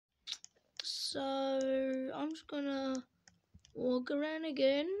so I'm just gonna walk around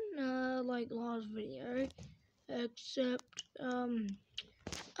again, like last video, except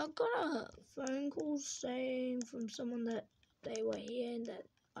I got a phone call saying from someone that they were here and that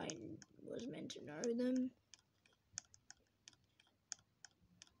I was meant to know them.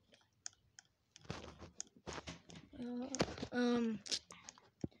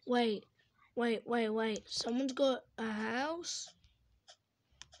 Wait. Someone's got a house?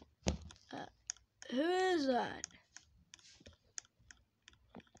 Who is that?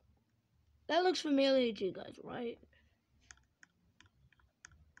 That looks familiar to you guys, right?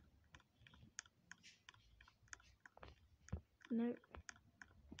 No.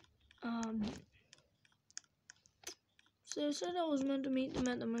 So I said I was meant to meet them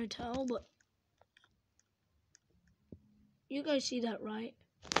at the motel, but you guys see that, right?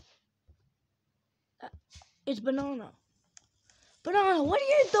 It's Banana. Banana, what are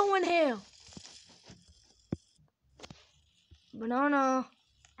you doing here? Banana.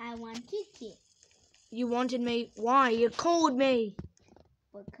 I wanted to. You wanted me? Why? You called me.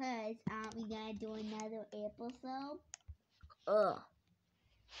 Because aren't we gonna do another episode?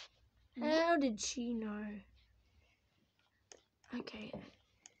 How did she know? Okay,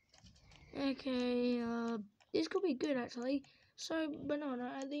 this could be good actually. So,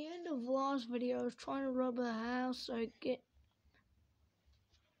 Banana, at the end of last video, I was trying to rob a house, so I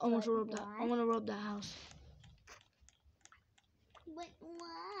want to rob that. I want to rob that house. But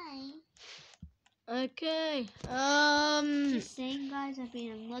why? Okay, Just saying, guys, I've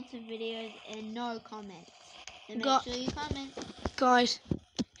been in lots of videos and no comments. So make sure you comment. Guys,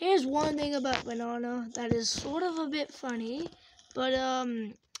 here's one thing about Banana that is sort of a bit funny, but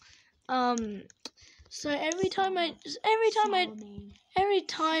so every time I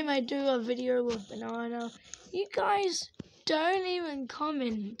do a video with Banana, you guys don't even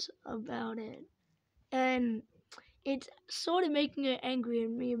comment about it, and it's sort of making it angry at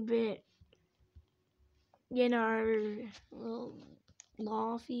me a bit. You know, a little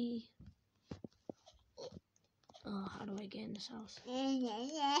laughy. Oh, how do I get in this house?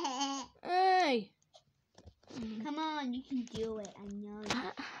 Hey! Come on, you can do it. I know.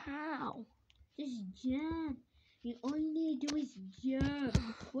 How? Just jump. All you need to do is jump.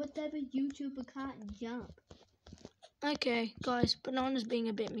 What type of YouTuber can't jump? Okay, guys, Banana's being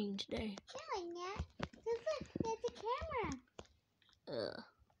a bit mean today. No, I'm not. There's a camera.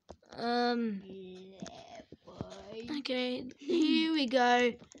 Yeah, boy. Okay, here we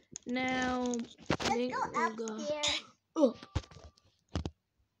go. Now, Let's go upstairs. Up.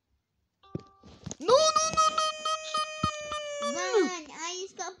 No. Run! I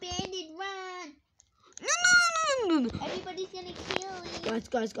just got banded. Run! No. Everybody's gonna kill you.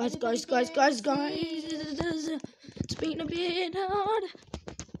 Guys. It's been a bit hard.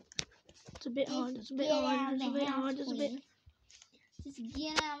 It's a bit hard. Just get out of the house.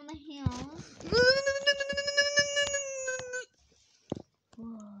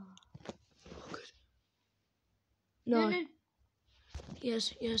 No.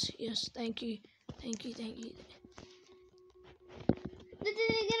 Yes. Thank you. Get him out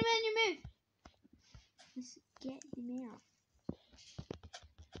of your mouth. Let's get him out.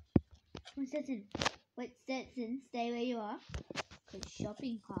 Stetson, stay where you are. Cause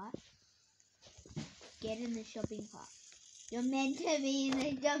shopping cart. Get in the shopping cart. You're meant to be in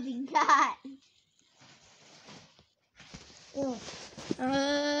the shopping cart.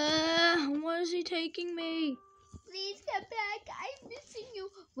 Where is he taking me? Please come back. I'm missing you.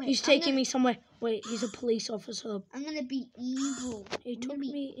 Wait, He's taking me somewhere. Wait, he's a police officer. I'm gonna be evil. He took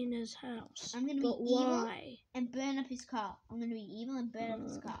me in his house. I'm gonna be evil. Why? And burn up his car. I'm gonna be evil and burn up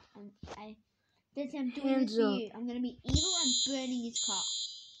his car. I'm doing Hands this to up. you. I'm gonna be evil and burning his car.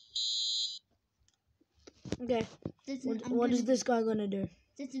 Okay. What is this guy gonna do?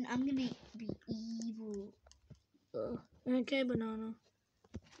 Listen, I'm gonna be evil. Okay, Banana.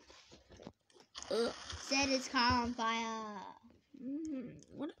 Set his car on fire.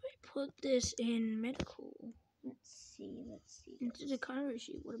 What if I put this in medical? Let's see. Into the cover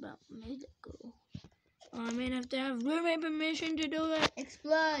sheet. What about medical? I may have to have roommate permission to do it.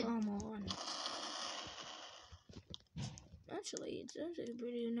 Explode. Come on. Actually, it's actually a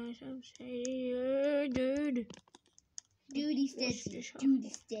pretty nice house. Hey, dude. Duty Stetson.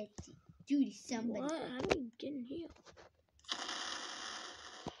 Duty somebody. What? How do we get in here?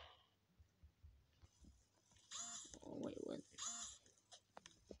 Oh, wait, what?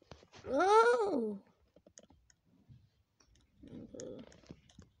 Oh! Okay.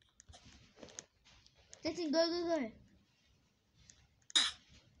 Stetson, go.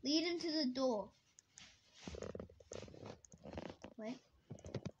 Lead him to the door. Wait.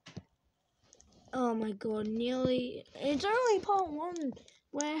 Oh my god, nearly. It's only part 1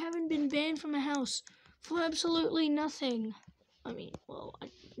 where I haven't been banned from a house for absolutely nothing. I mean, well, I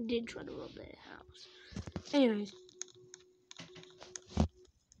did try to rob their house. Anyways.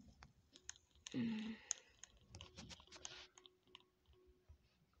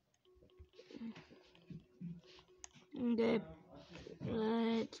 Okay.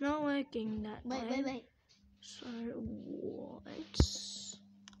 It's not working that time. Wait. So, what?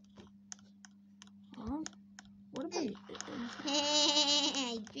 Huh? What about it?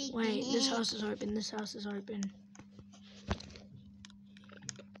 Wait, this house is open. This house is open.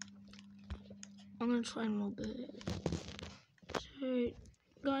 I'm gonna try and rob it. So,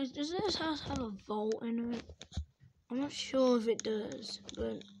 guys, does this house have a vault in it? I'm not sure if it does,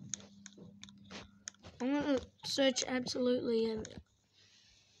 but I'm gonna search absolutely everything.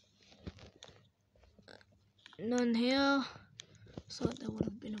 None here. Thought there would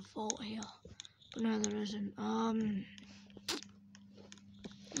have been a vault here, but no, there isn't.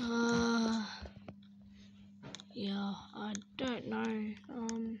 Yeah, I don't know.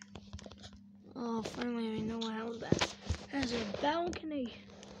 Oh, finally I know a house that has a balcony.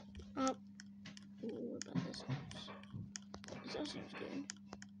 What about this house? This house seems good.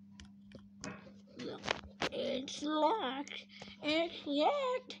 Look, it's locked. It's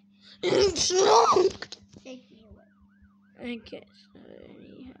locked. It's locked. Take me away. Okay, so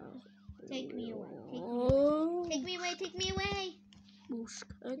anyhow. Take me away. Take me away.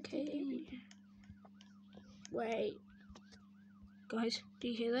 Okay. Wait. Guys, do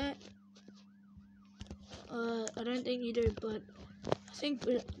you hear that? I don't think you do, but I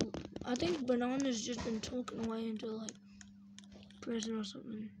think Banana's just been talking away into like prison or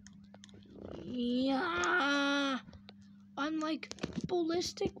something. Yeah, I'm like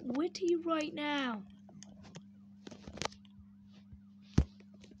ballistic witty right now.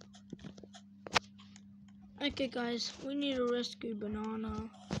 Okay, guys, we need to rescue Banana.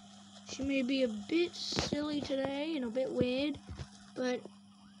 She may be a bit silly today and a bit weird, but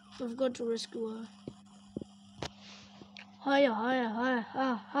we've got to rescue her. Hiya, ha.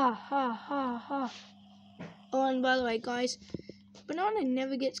 Oh, and by the way, guys, Banana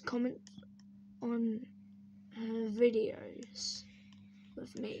never gets comments on her videos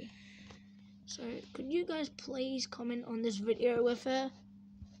with me. So, could you guys please comment on this video with her?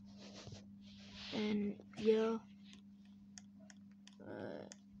 And, yeah.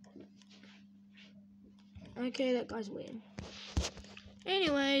 Okay, that guy's weird.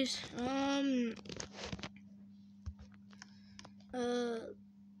 Anyways,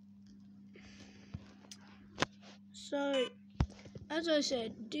 so, as I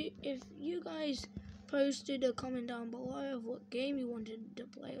said, if you guys posted a comment down below of what game you wanted to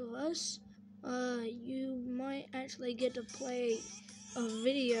play with us, you might actually get to play a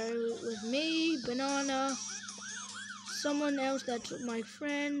video with me, Banana, someone else that's my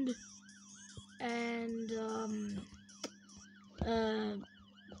friend, and,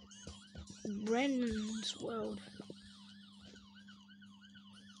 Brandon's World.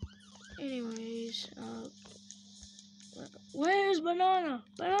 Anyways, where's Banana?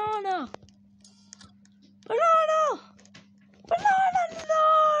 Banana! No!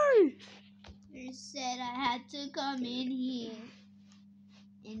 You said I had to come in here,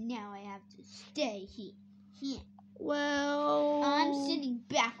 and now I have to stay here. Well, I'm sitting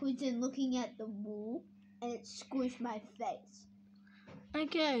backwards and looking at the wall, and it squished my face.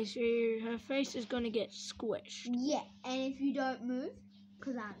 Okay, so her face is gonna get squished. Yeah, and if you don't move,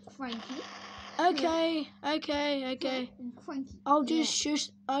 because I'm cranky. Okay. I'm cranky. I'll just shoot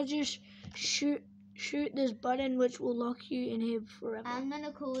this button, which will lock you in here forever. I'm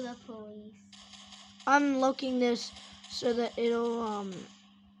gonna call the police. I'm locking this so that it'll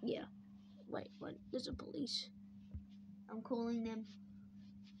yeah. Wait, what? There's a police. I'm calling them.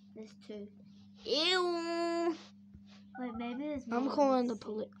 There's 2. Ew. Wait, maybe there's more. I'm calling the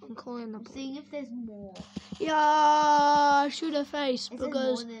police. I'm seeing if there's more. Yeah, shoot her face Is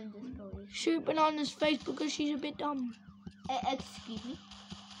because there more than just police? shoot Banana's face because she's a bit dumb. Excuse me.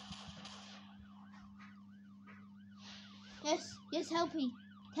 Yes, help me.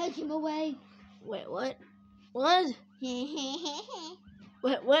 Take him away. Wait, what? What?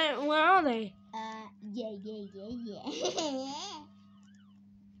 Where are they? Yeah.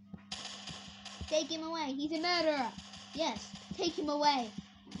 Take him away. He's a murderer. Yes, take him away.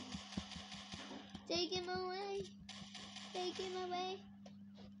 Take him away.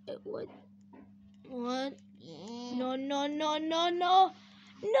 What? Yeah. No.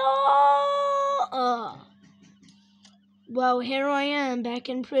 Well, here I am back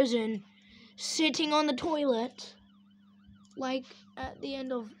in prison, sitting on the toilet, like at the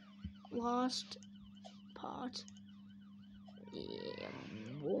end of last part. Yeah,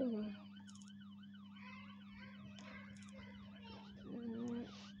 whoa.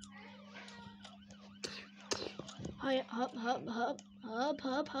 Hi, hop, hop, hop, hop,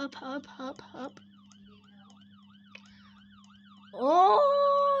 hop, hop, hop, hop, hop.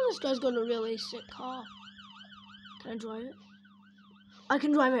 Oh, this guy's got a really sick car. Can I drive it? I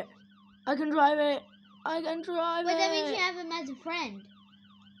can drive it. I can drive it. I can drive it. But that means you have him as a friend.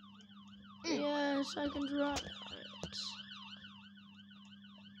 Yes, I can drive it.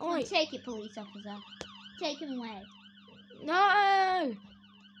 Oh, take it, police officer. Take him away. No!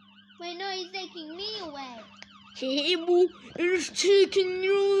 Wait, no, he's taking me away. He is taking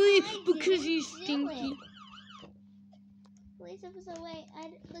you away because he's stinky. Police officer, wait.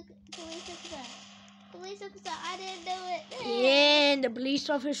 Look, police officer. Police officer, I didn't do it. Yeah, and the police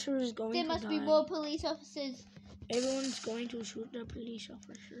officer is going to die. There must be more police officers. Everyone's going to shoot the police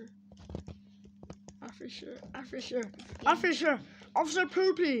officer. Officer. Yeah. Officer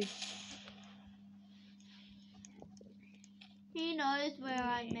Poopy. He knows where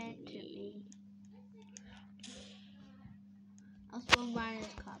I'm meant to be. I'll spawn right in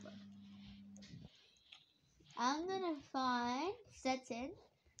his cover. I'm gonna find Stetson.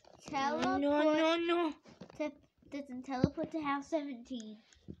 Teleport. No. Stetson, teleport to house 17.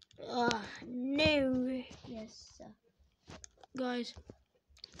 No. Yes, sir. Guys,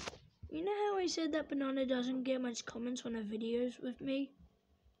 you know how I said that Banana doesn't get much comments on her videos with me?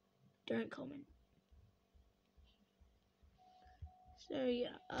 Don't comment. So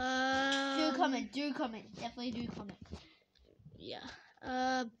yeah. Do comment. Definitely do comment. Yeah.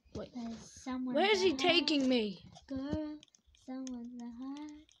 Wait. Someone Where is he taking me? Girl, someone's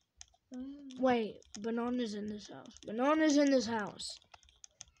behind. Wait, Banana's in this house. Banana's in this house.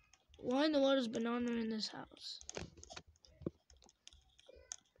 Why in the world is Banana in this house?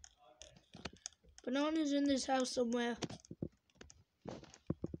 Banana's in this house somewhere.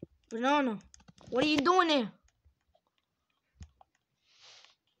 Banana, what are you doing here?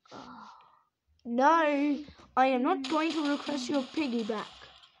 No, I am not going to request your piggy back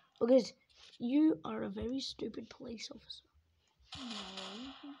because you are a very stupid police officer. No.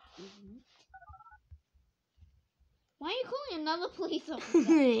 Why are you calling another police officer?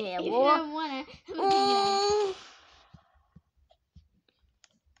 Yeah, if you don't want to.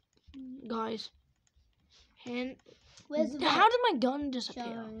 Guys, Where's the how did my gun disappear?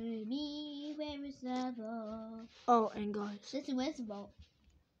 Show me where is the vault. Oh, and guys, Listen, where's the vault?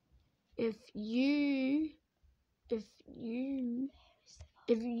 if you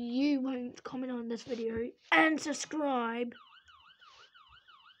won't comment on this video and subscribe,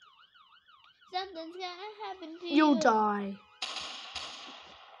 Something's gonna happen to you. you'll die.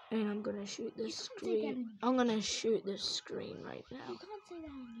 And I'm gonna shoot this screen. I'm gonna shoot this screen right now. You can't say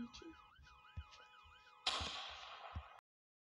that on YouTube.